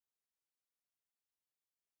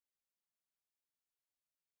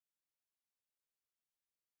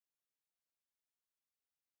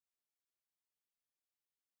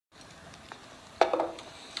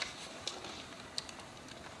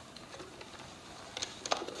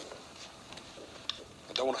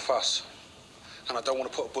don't want to fuss. And I don't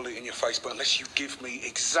want to put a bullet in your face, but unless you give me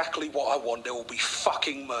exactly what I want, there will be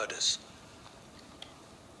fucking murders.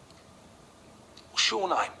 What's your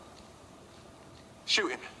name?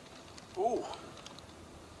 Shoot him. Ooh.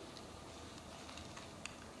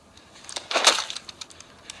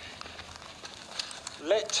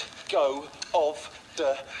 Let go of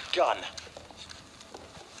the gun.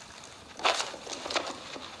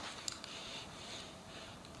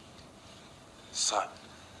 So,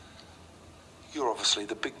 you're obviously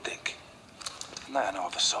the big dick. And that on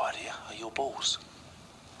either side here are your balls.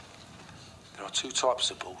 There are two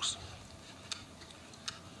types of balls.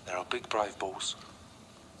 There are big brave balls,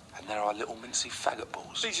 and there are little mincy faggot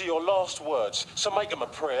balls. These are your last words, so make them a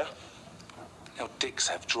prayer. Now, dicks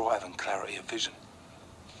have drive and clarity of vision.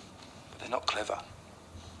 But they're not clever.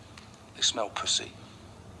 They smell pussy,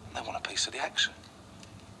 and they want a piece of the action.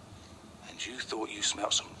 And you thought you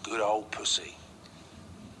smelt some good old pussy,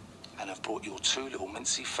 and have brought your two little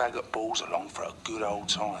mincy faggot balls along for a good old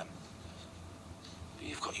time. But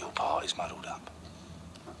you've got your parties muddled up.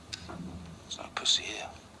 There's no pussy here.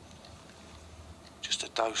 Just a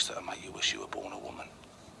dose that'll make you wish you were born a woman.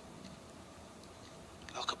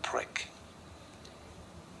 Like a prick.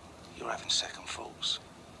 You're having second thoughts.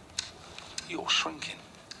 You're shrinking.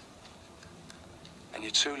 And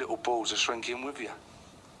your two little balls are shrinking with you.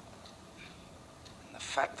 And the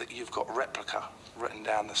fact that you've got replica written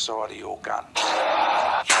down the side of your gun.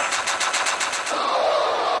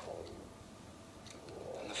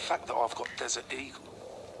 And the fact that I've got Desert Eagle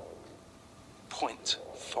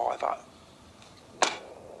 .50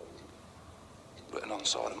 written on the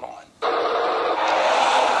side of mine.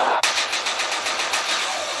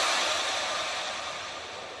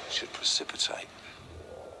 Should precipitate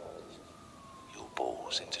your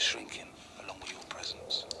balls into shrinking along with your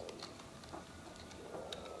presence.